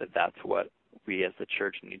think that that's what we as the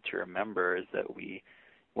church need to remember, is that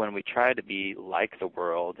when we try to be like the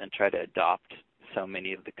world and try to adopt so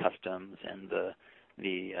many of the customs and the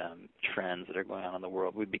trends that are going on in the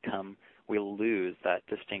world, we lose that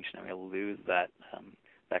distinction, and we lose that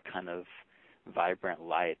kind of vibrant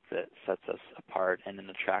light that sets us apart in an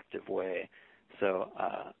attractive way. So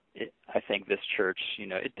I think this church,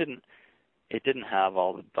 it didn't have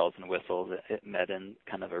all the bells and whistles. It met in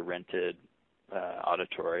kind of a rented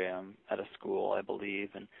auditorium at a school, I believe,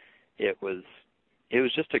 and it was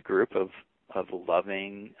just a group of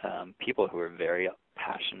loving people who were very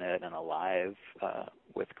passionate and alive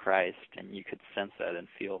with Christ, and you could sense that and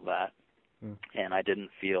feel that. And I didn't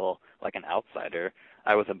feel like an outsider.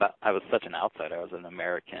 I was such an outsider. I was an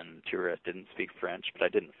American tourist, didn't speak French, but I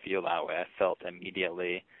didn't feel that way. I felt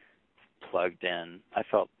immediately plugged in. I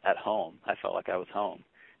felt at home. I felt like I was home,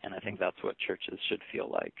 and I think that's what churches should feel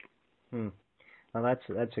like. Well,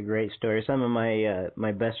 that's a great story. Some of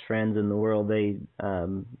my best friends in the world, they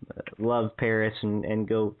love Paris and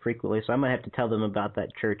go frequently. So I'm gonna have to tell them about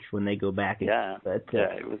that church when they go back. Yeah,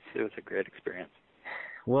 it was a great experience.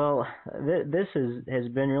 Well, this has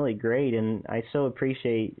been really great, and I so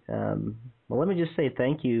appreciate. Well, let me just say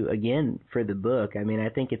thank you again for the book. I mean, I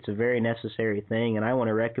think it's a very necessary thing, and I want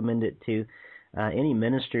to recommend it to any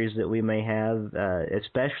ministers that we may have,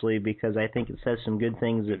 especially because I think it says some good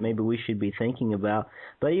things that maybe we should be thinking about.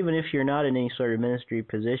 But even if you're not in any sort of ministry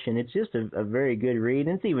position, it's just a very good read.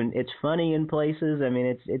 And it's funny in places. I mean,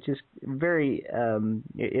 it's just very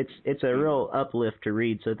it's a real uplift to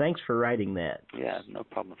read. So thanks for writing that. Yeah, no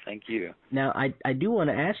problem. Thank you. Now, I do want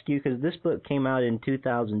to ask you, because this book came out in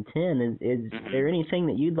 2010. Is there anything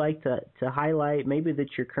that you'd like to highlight, maybe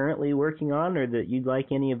that you're currently working on, or that you'd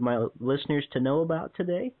like any of my listeners to know about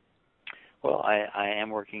today? Well, I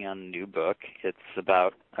am working on a new book. It's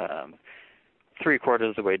about 3/4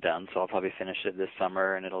 of the way done, so I'll probably finish it this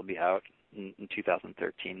summer, and it'll be out in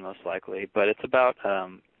 2013 most likely. But it's about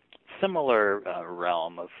similar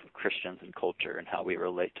realm of Christians and culture and how we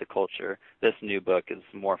relate to culture. This new book is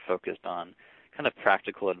more focused on kind of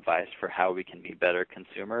practical advice for how we can be better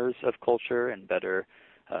consumers of culture and better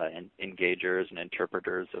engagers and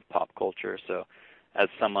interpreters of pop culture. So as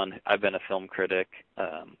someone, I've been a film critic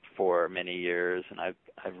for many years, and I've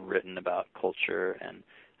written about culture, and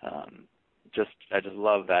I just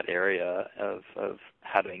love that area of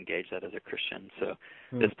how to engage that as a Christian. So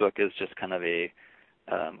this book is just kind of a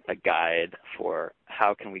guide for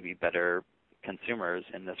how can we be better consumers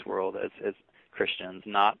in this world as Christians,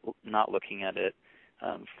 not looking at it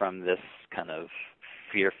from this kind of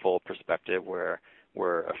fearful perspective where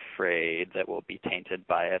we're afraid that we'll be tainted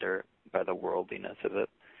by it or by the worldliness of it,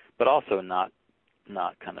 but also not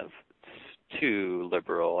kind of too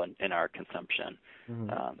liberal in our consumption.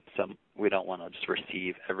 So we don't want to just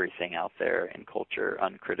receive everything out there in culture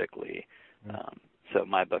uncritically. So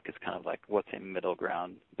my book is kind of like what's a middle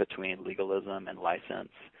ground between legalism and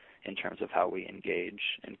license in terms of how we engage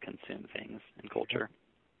and consume things in culture.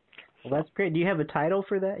 Well, that's great. Do you have a title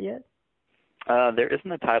for that yet? There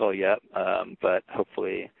isn't a title yet, but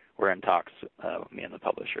hopefully we're in talks with me and the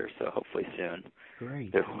publisher, so hopefully soon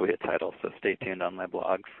there will be a title. So stay tuned on my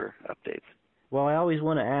blog for updates. Well, I always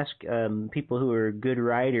want to ask people who are good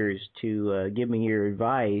writers to give me your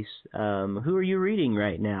advice. Who are you reading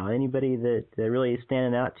right now? Anybody that really is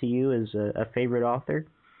standing out to you as a favorite author?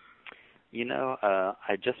 You know,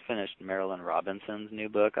 I just finished Marilynne Robinson's new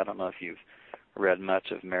book. I don't know if you've read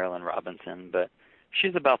much of Marilynne Robinson, but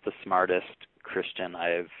she's about the smartest Christian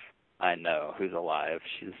I know who's alive.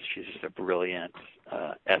 She's just a brilliant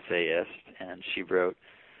essayist, and she wrote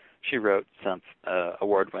some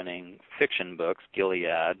award-winning fiction books.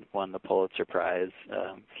 Gilead won the Pulitzer Prize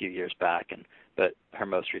a few years back, but her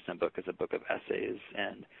most recent book is a book of essays,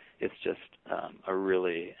 and it's just a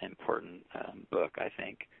really important book, I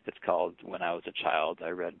think. It's called When I Was a Child, I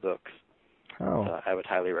Read Books. Oh. So I would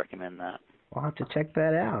highly recommend that. I'll have to check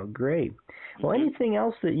that out. Great. Well, anything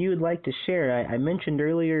else that you would like to share? I mentioned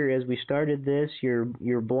earlier as we started this, your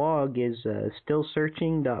blog is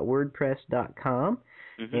stillsearching.wordpress.com,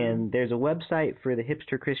 and there's a website for the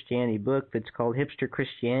Hipster Christianity book that's called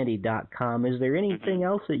hipsterchristianity.com. Is there anything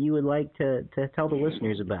else that you would like to tell the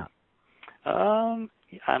listeners about?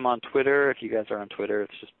 I'm on Twitter. If you guys are on Twitter,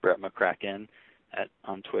 it's just Brett Mccracken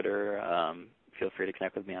on Twitter. Feel free to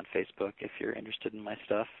connect with me on Facebook if you're interested in my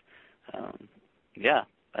stuff.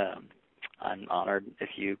 I'm honored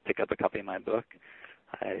if you pick up a copy of my book.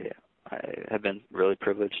 I have been really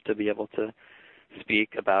privileged to be able to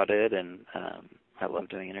speak about it, and I love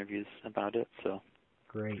doing interviews about it. So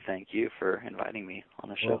great. Thank you for inviting me on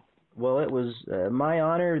the show. Well, it was my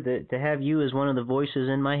honor to have you as one of the voices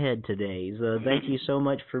in my head today. So thank you so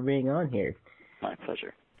much for being on here. My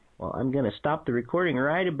pleasure. Well, I'm going to stop the recording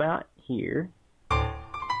right about here.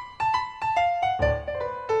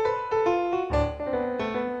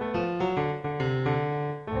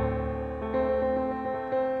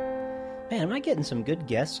 Man, Man, am I getting some good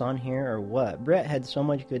guests on here or what? Brett had so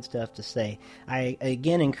much good stuff to say. I,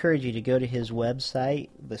 again, encourage you to go to his website,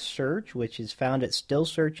 The Search, which is found at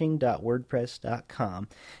stillsearching.wordpress.com.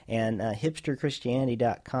 And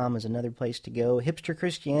hipsterchristianity.com is another place to go. Hipster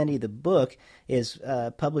Christianity, the book, is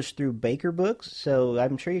published through Baker Books, so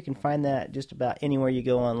I'm sure you can find that just about anywhere you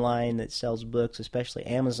go online that sells books, especially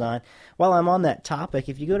Amazon. While I'm on that topic,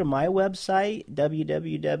 if you go to my website,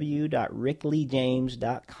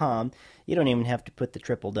 www.rickleejames.com, you don't even have to put the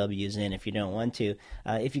triple W's in if you don't want to.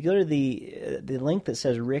 If you go to the link that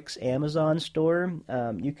says Rick's Amazon store,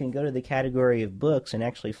 you can go to the category of books and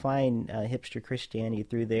actually find Hipster Christianity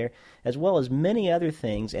through there, as well as many other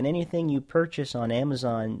things. And anything you purchase on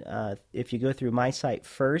Amazon, if you go through my site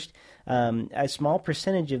first, a small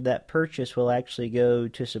percentage of that purchase will actually go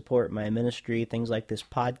to support my ministry, things like this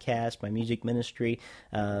podcast, my music ministry,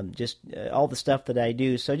 just all the stuff that I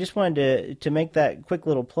do. So I just wanted to make that quick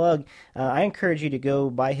little plug. I encourage you to go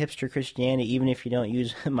buy Hipster Christianity, even if you don't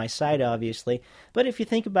use my site, obviously. But if you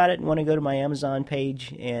think about it and want to go to my Amazon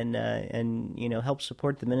page and help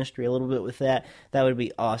support the ministry a little bit with that, that would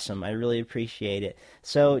be awesome. I really appreciate it.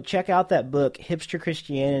 So check out that book, Hipster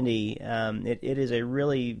Christianity. It is a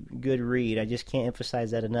really good read. I just can't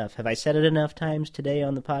emphasize that enough. Have I said it enough times today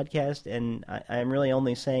on the podcast? And I'm really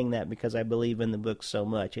only saying that because I believe in the book so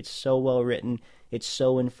much. It's so well written. It's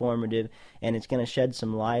so informative, and it's going to shed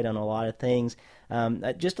some light on a lot of things.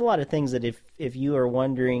 Just a lot of things that if you are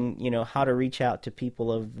wondering, how to reach out to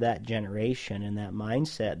people of that generation and that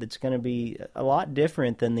mindset, that's going to be a lot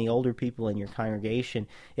different than the older people in your congregation,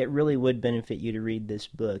 it really would benefit you to read this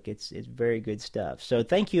book. It's very good stuff. So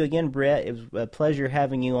thank you again, Brett. It was a pleasure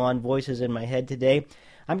having you on Voices in My Head today.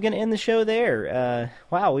 I'm going to end the show there.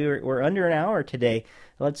 Wow, we're under an hour today.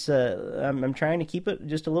 I'm trying to keep it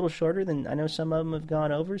just a little shorter than I know some of them have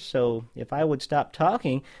gone over, so if I would stop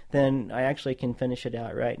talking, then I actually can finish it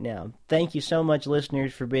out right now. Thank you so much,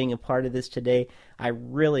 listeners, for being a part of this today. I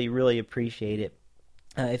really, really appreciate it.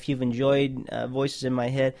 If you've enjoyed Voices in My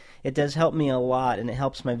Head, it does help me a lot, and it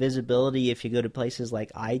helps my visibility if you go to places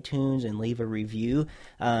like iTunes and leave a review.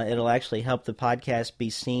 It'll actually help the podcast be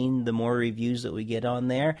seen the more reviews that we get on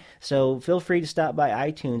there. So feel free to stop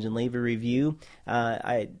by iTunes and leave a review.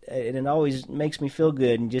 It always makes me feel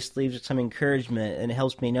good and just leaves some encouragement, and it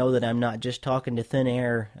helps me know that I'm not just talking to thin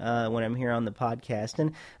air when I'm here on the podcast.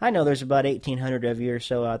 And I know there's about 1,800 of you or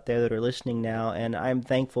so out there that are listening now, and I'm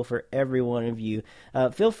thankful for every one of you.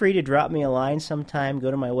 Feel free to drop me a line sometime. Go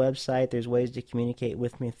to my website. There's ways to communicate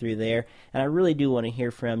with me through there. And I really do want to hear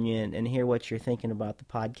from you and hear what you're thinking about the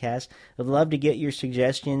podcast. I'd love to get your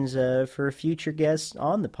suggestions for future guests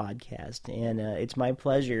on the podcast. And it's my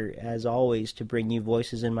pleasure, as always, to bring you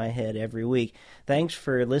Voices in My Head every week. Thanks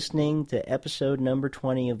for listening to episode number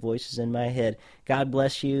 20 of Voices in My Head. God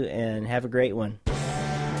bless you, and have a great one.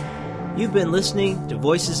 You've been listening to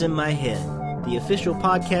Voices in My Head, the official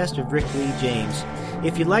podcast of Rick Lee James.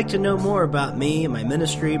 If you'd like to know more about me, my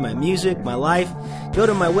ministry, my music, my life, go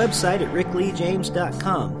to my website at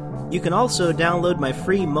rickleejames.com. You can also download my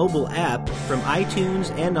free mobile app from iTunes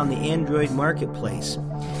and on the Android Marketplace.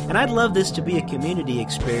 And I'd love this to be a community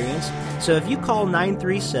experience, so if you call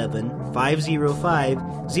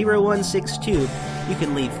 937-505-0162, you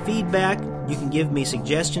can leave feedback, you can give me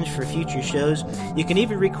suggestions for future shows, you can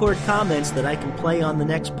even record comments that I can play on the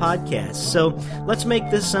next podcast. So let's make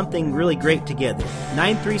this something really great together.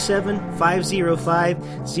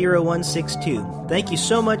 937-505-0162. Thank you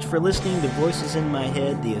so much for listening to Voices in My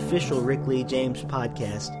Head, the official Rick Lee James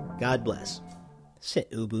podcast. God bless.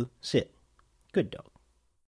 Sit, Ubu, sit. Good dog.